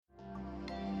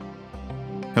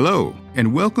Hello,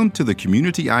 and welcome to the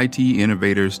Community IT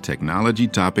Innovators Technology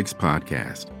Topics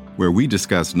Podcast, where we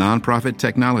discuss nonprofit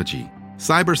technology,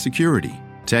 cybersecurity,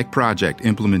 tech project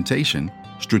implementation,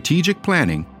 strategic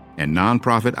planning, and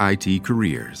nonprofit IT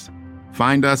careers.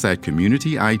 Find us at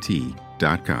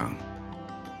communityit.com.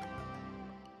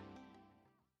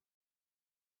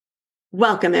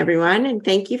 Welcome, everyone, and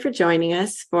thank you for joining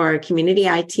us for Community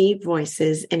IT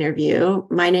Voices interview.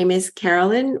 My name is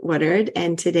Carolyn Woodard,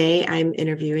 and today I'm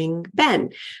interviewing Ben.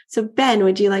 So, Ben,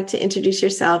 would you like to introduce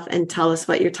yourself and tell us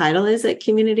what your title is at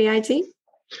Community IT?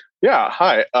 Yeah,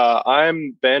 hi.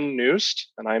 I'm Ben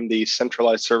Nuest, and I'm the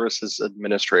Centralized Services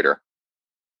Administrator.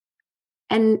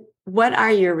 And what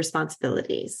are your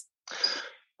responsibilities?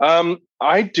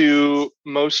 I do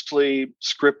mostly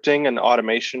scripting and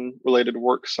automation related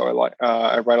work. So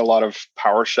I write a lot of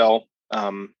PowerShell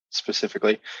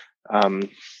specifically. It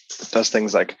does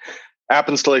things like app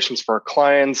installations for our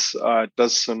clients.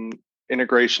 Does some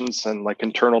integrations and like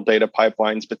internal data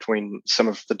pipelines between some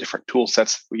of the different tool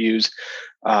sets that we use.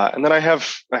 And then I have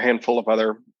a handful of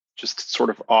other just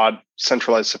sort of odd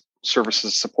centralized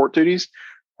services support duties.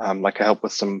 Like I help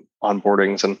with some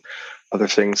onboardings and other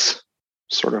things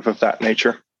sort of that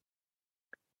nature.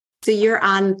 So you're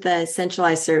on the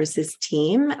centralized services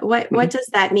team. What does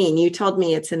that mean? You told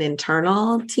me it's an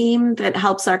internal team that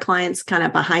helps our clients kind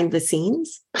of behind the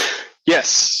scenes.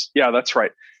 Yes. Yeah, that's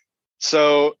right.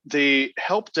 So the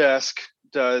help desk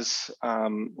does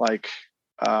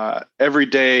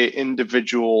everyday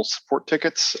individual support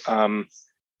tickets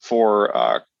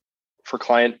for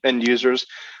client end users.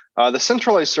 The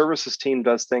centralized services team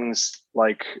does things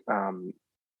like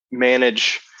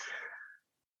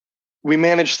we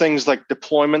manage things like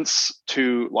deployments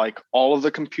to like all of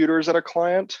the computers at a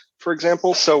client, for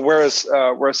example. So whereas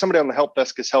somebody on the help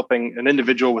desk is helping an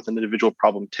individual with an individual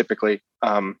problem, typically,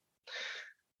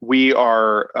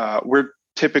 we're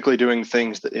typically doing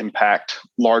things that impact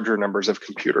larger numbers of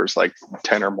computers, like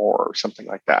 10 or more or something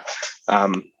like that.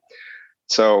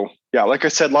 So yeah, like I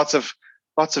said, lots of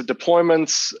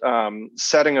deployments,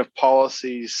 setting of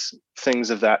policies, things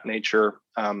of that nature.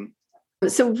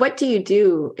 So what do you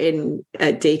do in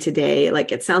a day-to-day?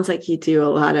 Like, it sounds like you do a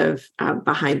lot of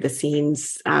behind the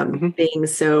scenes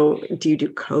things. So do you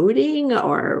do coding,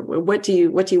 or what do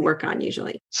you work on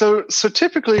usually? So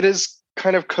typically it is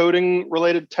kind of coding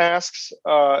related tasks.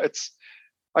 I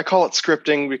call it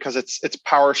scripting because it's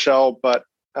PowerShell, but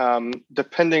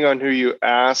depending on who you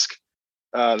ask,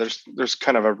 there's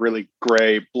kind of a really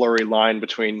gray, blurry line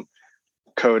between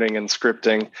coding and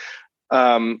scripting.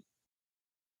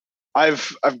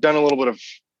 I've done a little bit of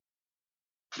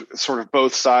sort of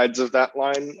both sides of that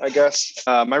line, I guess.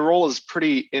 My role is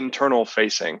pretty internal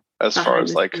facing as far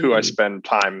as like who I spend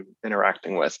time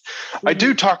interacting with. Mm-hmm. I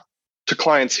do talk to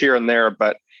clients here and there,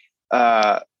 but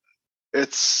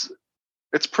it's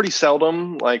pretty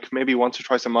seldom, like maybe once or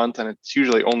twice a month, and it's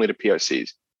usually only to POCs.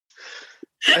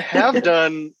 I have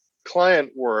done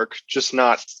client work, just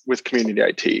not with Community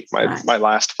IT. My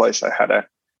last place, I had a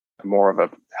more of a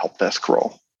help desk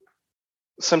role.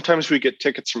 Sometimes we get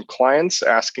tickets from clients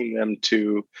asking them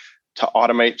to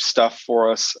automate stuff for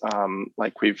us.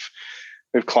 Like we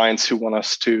have clients who want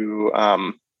us to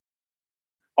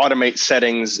automate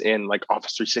settings in like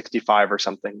Office 365 or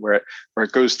something, where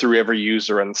it goes through every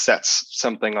user and sets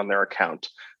something on their account.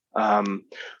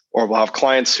 Or we'll have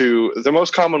clients who, the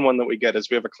most common one that we get is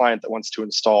we have a client that wants to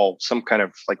install some kind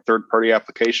of like third-party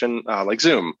application, like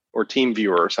Zoom or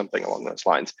TeamViewer or something along those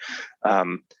lines.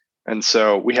 And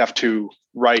so we have to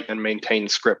write and maintain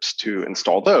scripts to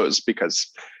install those because,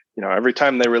 every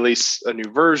time they release a new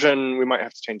version, we might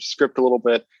have to change the script a little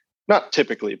bit. Not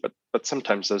typically, but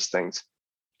sometimes those things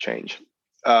change.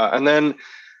 And then,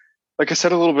 like I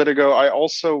said a little bit ago, I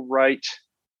also write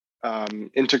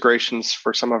integrations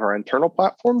for some of our internal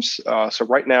platforms. So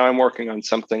right now I'm working on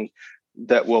something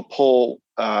that will pull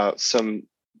some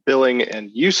billing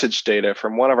and usage data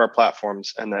from one of our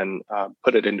platforms and then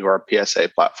put it into our PSA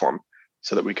platform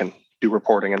so that we can do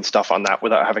reporting and stuff on that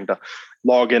without having to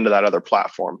log into that other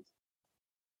platform.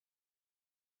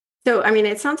 So,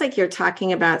 it sounds like you're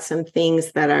talking about some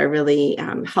things that are really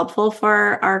helpful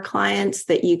for our clients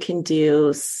that you can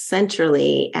do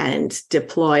centrally and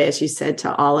deploy, as you said,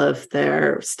 to all of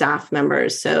their staff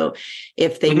members. So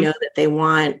if they know that they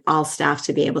want all staff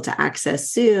to be able to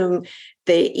access Zoom,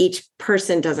 each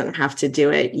person doesn't have to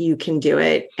do it. You can do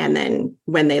it. And then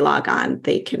when they log on,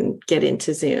 they can get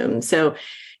into Zoom. So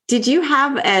did you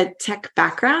have a tech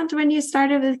background when you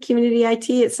started with Community IT?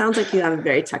 It sounds like you have a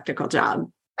very technical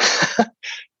job.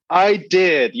 I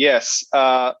did, yes.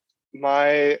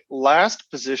 my last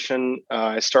position,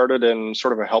 I started in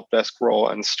sort of a help desk role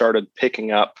and started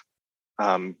picking up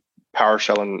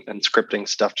PowerShell and scripting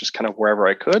stuff just kind of wherever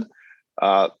I could.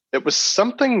 It was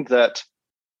something that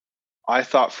I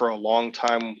thought for a long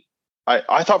time,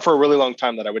 I thought for a really long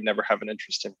time that I would never have an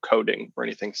interest in coding or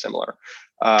anything similar.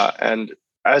 And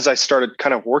as I started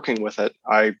kind of working with it,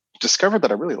 I discovered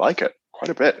that I really like it quite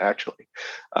a bit, actually.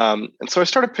 And so I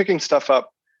started picking stuff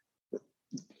up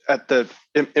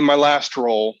in my last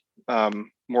role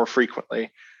more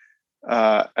frequently.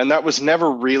 And that was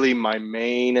never really my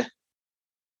main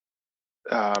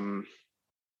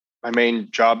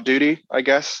job duty, I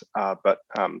guess. But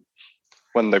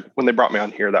when they brought me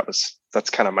on here, that's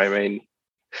kind of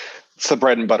it's the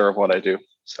bread and butter of what I do.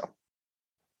 So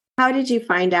how did you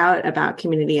find out about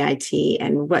community IT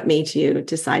and what made you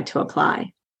decide to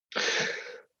apply?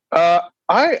 I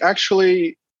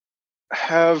actually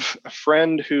have a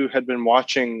friend who had been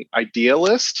watching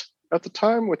Idealist at the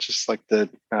time, which is like the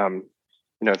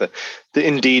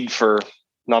Indeed for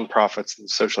nonprofits and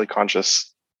socially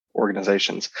conscious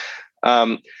organizations.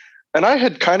 And I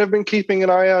had kind of been keeping an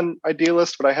eye on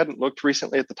Idealist, but I hadn't looked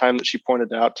recently at the time that she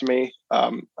pointed it out to me.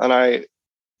 And I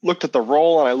looked at the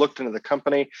role and I looked into the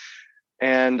company,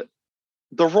 and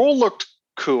the role looked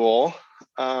cool.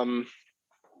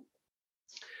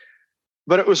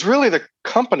 But it was really the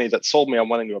company that sold me on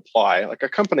wanting to apply. Like a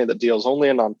company that deals only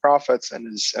in nonprofits and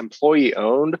is employee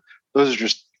owned. Those are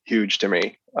just huge to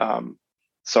me.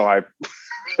 So I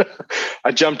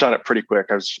I jumped on it pretty quick.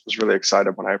 I was really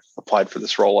excited when I applied for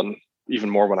this role, and even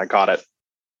more when I got it.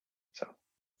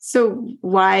 So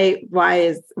why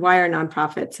are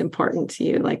nonprofits important to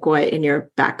you? Like, what in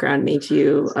your background made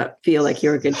you feel like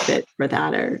you're a good fit for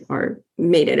that, or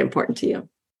made it important to you?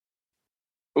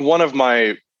 One of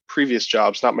my previous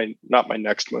jobs, not my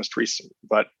next most recent,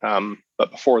 but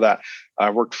before that,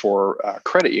 I worked for a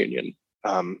credit union,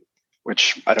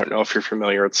 which I don't know if you're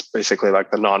familiar. It's basically like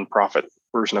the nonprofit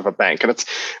version of a bank, and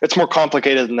it's more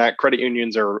complicated than that. Credit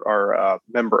unions are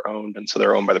member owned, and so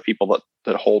they're owned by the people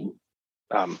that hold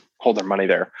their money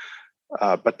there.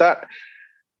 But that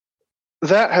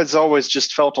has always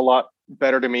just felt a lot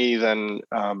better to me than.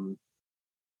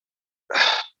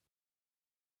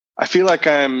 I feel like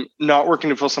I'm not working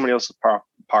to fill somebody else's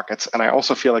pockets, and I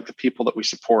also feel like the people that we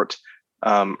support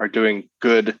are doing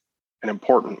good and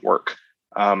important work.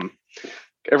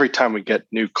 Every time we get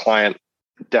new client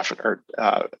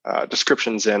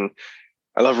descriptions in,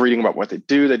 I love reading about what they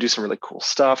do. They do some really cool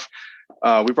stuff.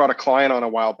 We brought a client on a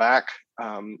while back,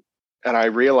 and I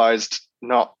realized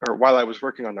while I was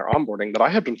working on their onboarding that I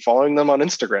had been following them on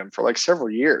Instagram for like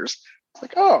several years. It's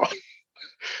like, oh,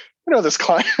 this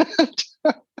client.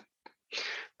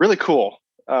 Really cool.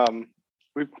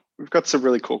 We've got some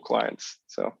really cool clients.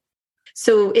 So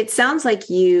it sounds like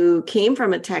you came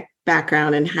from a tech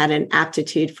background and had an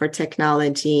aptitude for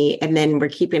technology, and then we're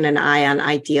keeping an eye on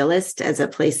Idealist as a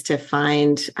place to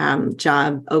find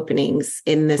job openings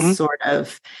in this sort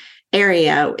of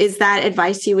area. Is that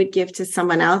advice you would give to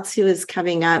someone else who is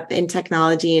coming up in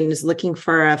technology and is looking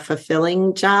for a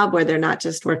fulfilling job where they're not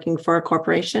just working for a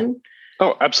corporation?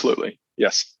 Oh, absolutely.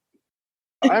 Yes.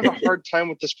 I have a hard time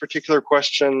with this particular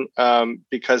question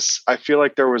because I feel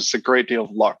like there was a great deal of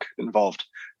luck involved.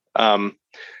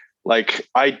 Like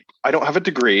I don't have a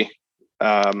degree.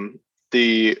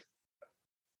 The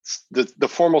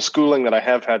formal schooling that I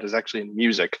have had is actually in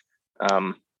music.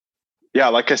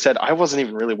 Like I said, I wasn't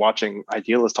even really watching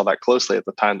Idealist all that closely at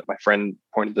the time that my friend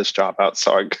pointed this job out.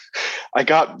 So I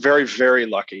got very, very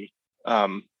lucky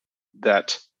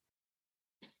that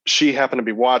she happened to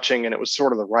be watching, and it was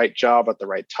sort of the right job at the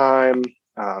right time.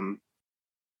 And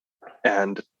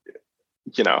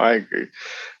I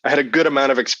had a good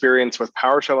amount of experience with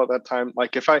PowerShell at that time.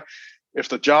 Like if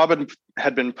the job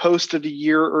had been posted a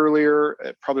year earlier,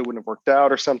 it probably wouldn't have worked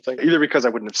out or something, either because I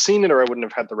wouldn't have seen it or I wouldn't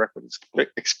have had the requisite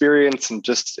experience. And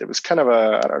just, it was kind of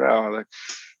the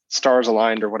stars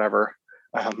aligned or whatever.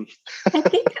 I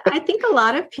think a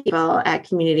lot of people at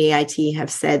Community IT have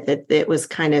said that it was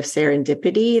kind of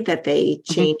serendipity, that they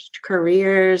changed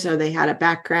careers or they had a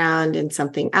background in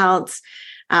something else.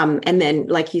 And then,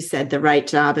 like you said, the right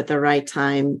job at the right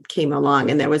time came along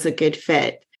and there was a good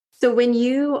fit. So when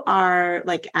you are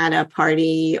like at a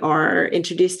party or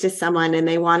introduced to someone and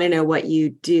they want to know what you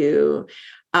do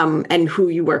and who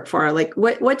you work for, like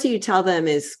what do you tell them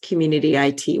is Community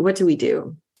IT? What do we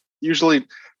do? Usually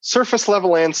surface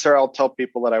level answer, I'll tell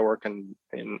people that I work in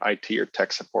IT or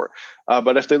tech support.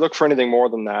 But if they look for anything more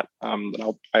than that, then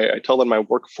I tell them I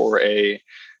work for a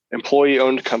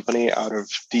employee-owned company out of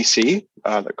DC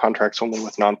that contracts only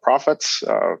with nonprofits.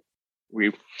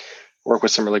 We work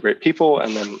with some really great people.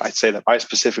 And then I'd say that I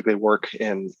specifically work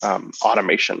in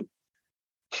automation.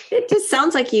 It just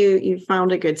sounds like you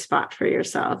found a good spot for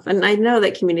yourself. And I know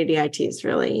that Community IT is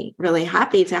really, really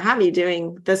happy to have you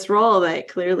doing this role that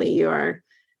clearly you are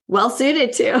well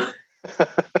suited to.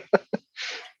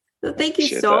 So thank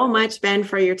you so much, Ben,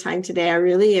 for your time today. I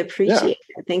really appreciate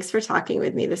it. Thanks for talking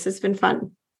with me. This has been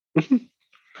fun.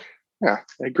 Yeah,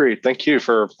 I agree. Thank you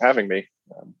for having me.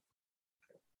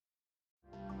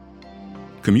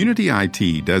 Community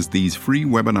IT does these free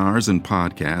webinars and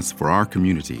podcasts for our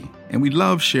community, and we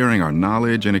love sharing our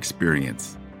knowledge and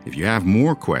experience. If you have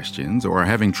more questions or are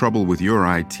having trouble with your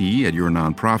IT at your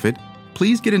nonprofit,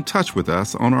 please get in touch with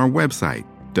us on our website,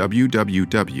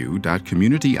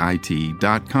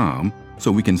 www.communityit.com,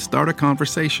 so we can start a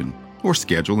conversation or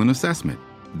schedule an assessment.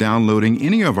 Downloading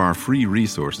any of our free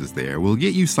resources there will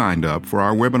get you signed up for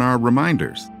our webinar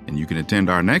reminders, and you can attend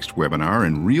our next webinar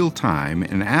in real time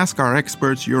and ask our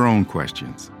experts your own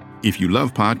questions. If you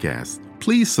love podcasts,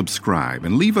 please subscribe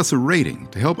and leave us a rating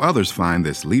to help others find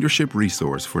this leadership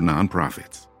resource for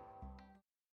nonprofits.